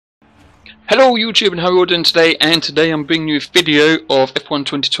Hello YouTube, and how are you all doing today? And today I'm bringing you a video of F1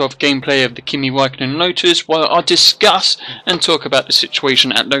 2012 gameplay of the Kimi Raikkonen Lotus, while I discuss and talk about the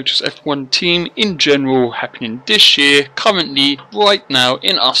situation at Lotus F1 team in general happening this year, currently, right now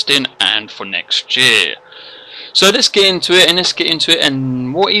in Austin, and for next year. So let's get into it,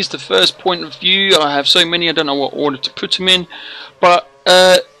 and what is the first point of view? I have so many, I don't know what order to put them in, but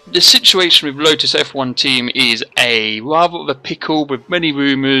the situation with Lotus F1 team is rather of a pickle, with many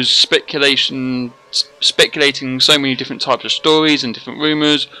rumours, speculating so many different types of stories and different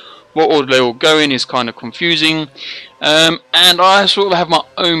rumours. What order they're all going is kind of confusing, and I sort of have my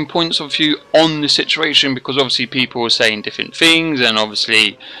own points of view on the situation, because obviously people are saying different things, and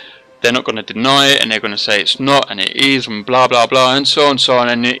obviously they're not going to deny it, and they're going to say it's not and it is, and blah blah blah, and so on,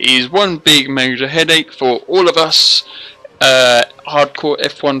 and it is one big major headache for all of us hardcore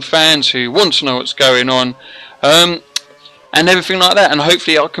F1 fans who want to know what's going on, and everything like that. And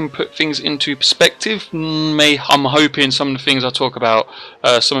hopefully I can put things into perspective. I'm hoping some of the things I talk about,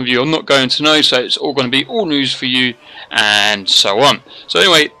 some of you are not going to know, so it's all going to be all news for you, and so on. So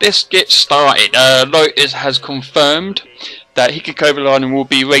anyway, let's get started. Lotus has confirmed that Kovalainen will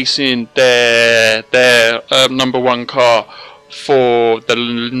be racing their number one car for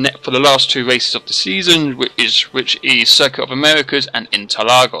the last two races of the season, which is Circuit of Americas and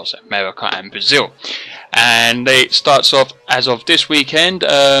Interlagos, America and Brazil. And it starts off as of this weekend,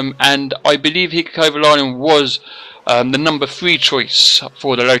 and I believe Kovalainen was the number 3 choice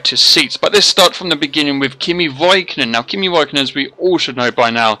for the Lotus seats. But let's start from the beginning with Kimi Raikkonen. Now, Kimi Raikkonen, as we all should know by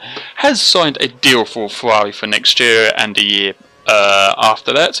now, has signed a deal for Ferrari for next year and the year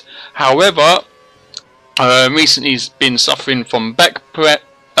after that. However, recently he's been suffering from back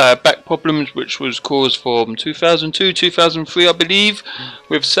problems, which was caused from 2002, 2003, I believe,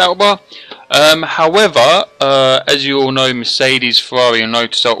 with Sauber. However, as you all know, Mercedes, Ferrari and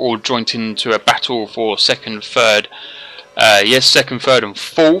Lotus are all joined into a battle for second, third, second, third and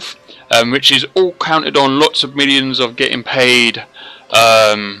fourth, which is all counted on lots of millions of getting paid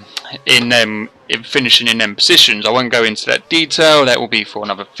in finishing in them positions. I won't go into that detail, that will be for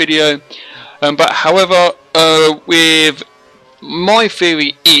another video. But however, with my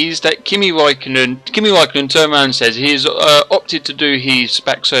theory is that Kimi Raikkonen turned around and says he's opted to do his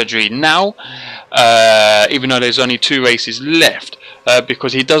back surgery now, even though there's only 2 races left,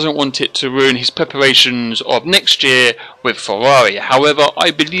 because he doesn't want it to ruin his preparations of next year with Ferrari. However,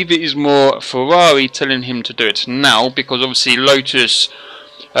 I believe it is more Ferrari telling him to do it now, because obviously Lotus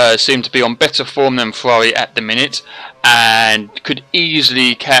seem to be on better form than Ferrari at the minute, and could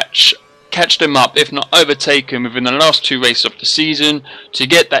easily catch them up, if not overtake them, within the last 2 races of the season, to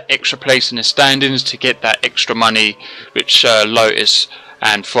get that extra place in the standings, to get that extra money which Lotus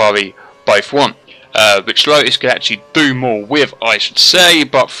and Ferrari both want, which Lotus could actually do more with, I should say,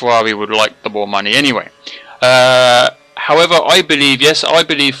 but Ferrari would like the more money anyway. However, I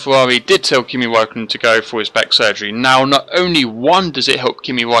believe Ferrari did tell Kimi Raikkonen to go for his back surgery now. Not only does it help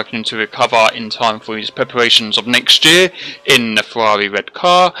Kimi Raikkonen to recover in time for his preparations of next year in the Ferrari red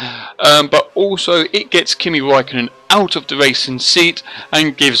car, but also it gets Kimi Raikkonen out of the racing seat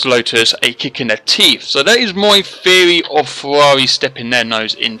and gives Lotus a kick in the teeth. So that is my theory of Ferrari stepping their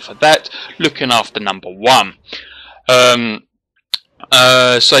nose in for that, looking after number 1.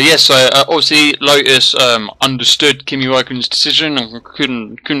 Obviously Lotus understood Kimi Raikkonen's decision and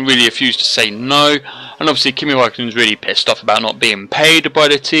couldn't really refuse to say no, and obviously Kimi Raikkonen's really pissed off about not being paid by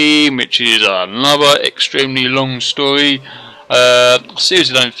the team, which is another extremely long story. I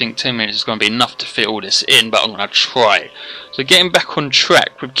seriously don't think 10 minutes is going to be enough to fit all this in, but I'm going to try. So getting back on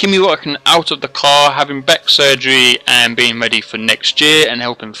track, with Kimi Raikkonen out of the car, having back surgery and being ready for next year, and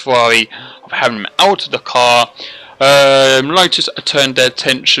helping Ferrari of having him out of the car, Lotus turned their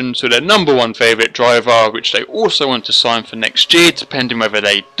attention to their number 1 favourite driver, which they also want to sign for next year, depending whether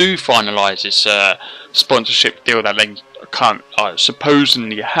they do finalise this sponsorship deal that they can't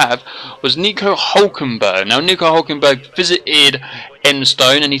supposedly have, was Nico Hulkenberg. Now, Nico Hulkenberg visited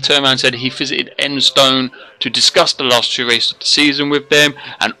Enstone, and he turned around and said he visited Enstone to discuss the last 2 races of the season with them,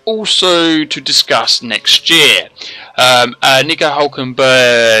 and also to discuss next year. Nico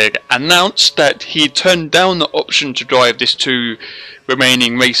Hulkenberg announced that he turned down the option to drive this 2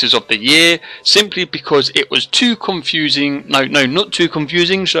 remaining races of the year, simply because it was too confusing. No, not too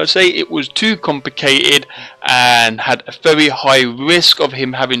confusing, should I say. It was too complicated and had a very high risk of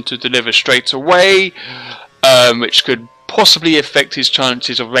him having to deliver straight away, which could possibly affect his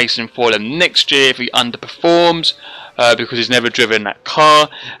chances of racing for them next year if he underperforms, because he's never driven that car,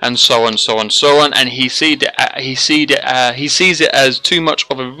 and so on, and he sees it as too much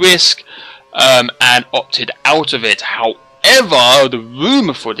of a risk, and opted out of it. However, the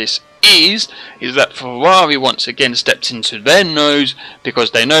rumour for this is that Ferrari once again stepped into their nose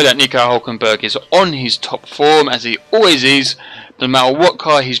because they know that Nico Hulkenberg is on his top form, as he always is. No matter what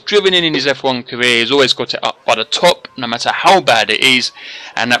car he's driven in his F1 career, he's always got it up by the top, no matter how bad it is.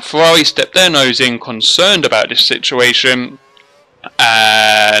 And that Ferrari stepped their nose in, concerned about this situation,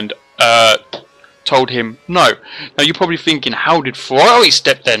 and told him no. Now you're probably thinking, how did Ferrari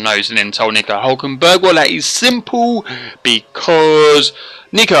step their nose in and tell Nico Hulkenberg? Well, that is simple, because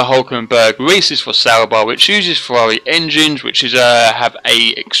Nico Hulkenberg races for Sauber, which uses Ferrari engines, which is have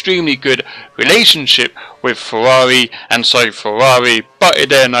a extremely good relationship with Ferrari, and so Ferrari butted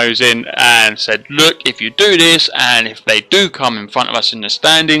their nose in and said, look, if you do this, and if they do come in front of us in the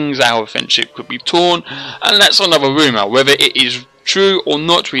standings, our friendship could be torn. And that's another rumour. Whether it is true or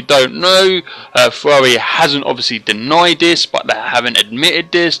not, we don't know. Ferrari hasn't obviously denied this, but they haven't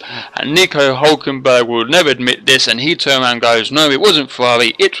admitted this, and Nico Hulkenberg will never admit this, and he turned around and goes, no, it wasn't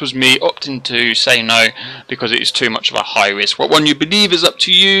Ferrari, it was me, opting to say no because it is too much of a high risk. What one you believe is up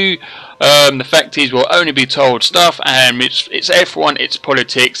to you. The fact is, we'll only be told stuff, and it's F1, it's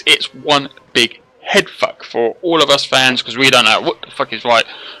politics, it's one big headfuck for all of us fans, because we don't know what the fuck is right,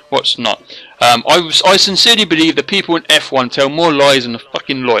 what's not. I sincerely believe that people in F1 tell more lies than the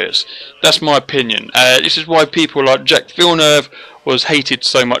fucking lawyers. That's my opinion. This is why people like Jacques Villeneuve was hated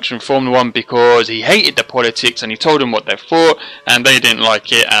so much in Formula 1, because he hated the politics and he told them what they thought and they didn't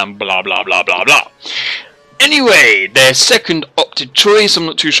like it and blah blah blah blah blah. Anyway, their second opted choice, I'm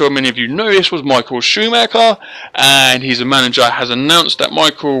not too sure many of you know this, was Michael Schumacher, and his manager has announced that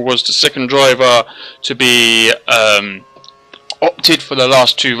Michael was the second driver to be opted for the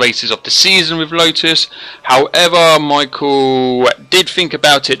last 2 races of the season with Lotus. However, Michael did think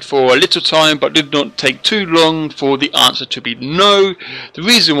about it for a little time, but did not take too long for the answer to be no. The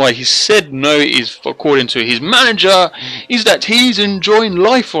reason why he said no is, according to his manager, is that he's enjoying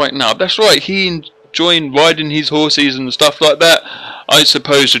life right now. That's right, he enjoying riding his horses and stuff like that. I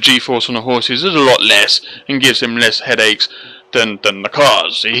suppose the G-force on the horses is a lot less and gives him less headaches than the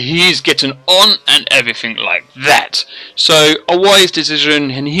cars. He's getting on and everything like that. So a wise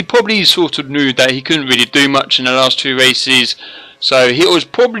decision, and he probably sort of knew that he couldn't really do much in the last 2 races. So he was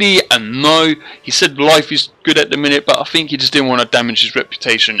probably a no. He said life is good at the minute, but I think he just didn't want to damage his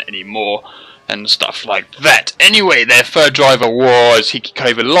reputation anymore and stuff like that. Anyway, their third driver was Hickey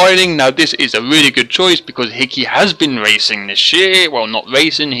Kovalainen. Now this is a really good choice because Hickey has been racing this year. Well, not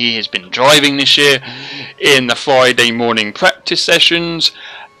racing, he has been driving this year in the Friday morning practice sessions,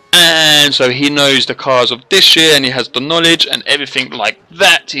 and so he knows the cars of this year and he has the knowledge and everything like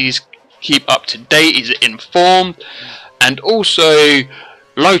that. He's keep up to date, he's informed. And also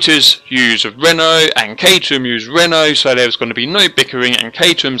Lotus use Renault and Caterham use Renault, so there's going to be no bickering, and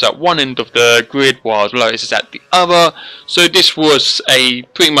Caterham's at one end of the grid while Lotus is at the other. So this was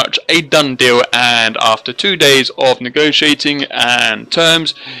pretty much a done deal, and after 2 days of negotiating and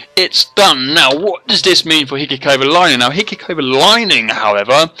terms, it's done. Now what does this mean for Hickey Kovalainen? Now Hickey Kovalainen,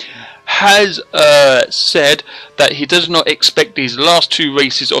 however, has said that he does not expect these last 2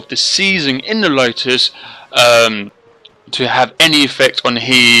 races of the season in the Lotus to have any effect on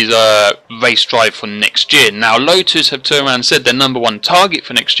his race drive for next year. Now Lotus have turned around and said their #1 target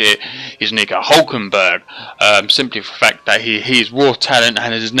for next year is Nico Hulkenberg, simply for the fact that he is raw talent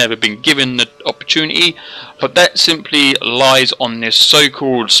and has never been given the opportunity, but that simply lies on this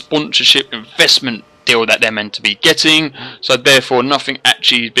so-called sponsorship investment deal that they're meant to be getting, so therefore nothing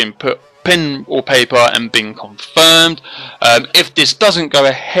actually has been put pen or paper and been confirmed. If this doesn't go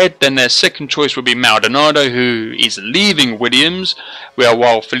ahead, then their second choice will be Maldonado, who is leaving Williams,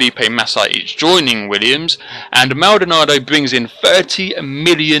 while Felipe Massa is joining Williams, and Maldonado brings in 30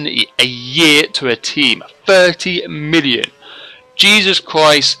 million a year to a team. 30 million. Jesus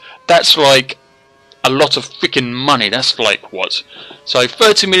Christ, that's like a lot of freaking money. That's like what? So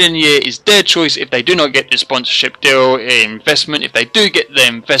 30 million a year is their choice if they do not get the sponsorship deal investment. If they do get the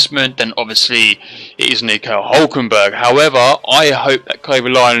investment, then obviously it is Nico Hulkenberg. However, I hope that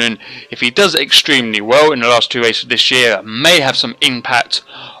Kovalainen, if he does extremely well in the last 2 races this year, may have some impact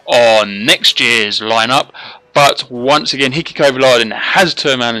on next year's lineup. But once again, Hickey Kovalainen has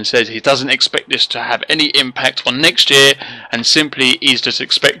turned around and said he doesn't expect this to have any impact on next year, and simply is just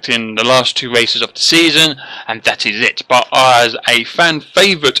expecting the last 2 races of the season, and that is it. But as a fan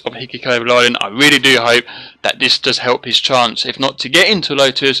favourite of Hickey Kovalainen, I really do hope that this does help his chance, if not to get into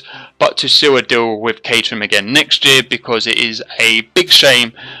Lotus, but to seal a deal with Caterham again next year, because it is a big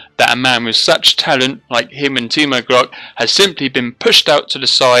shame that a man with such talent like him and Timo Glock has simply been pushed out to the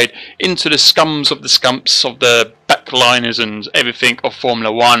side into the scums of the scumps of the backliners and everything of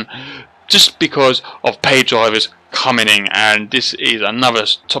Formula 1 just because of paid drivers coming in, and this is another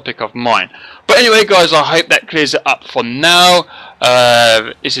topic of mine. But anyway guys, I hope that clears it up for now.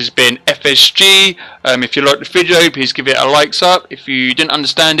 This has been FSG. If you liked the video, please give it a likes up. If you didn't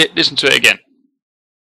understand it, listen to it again.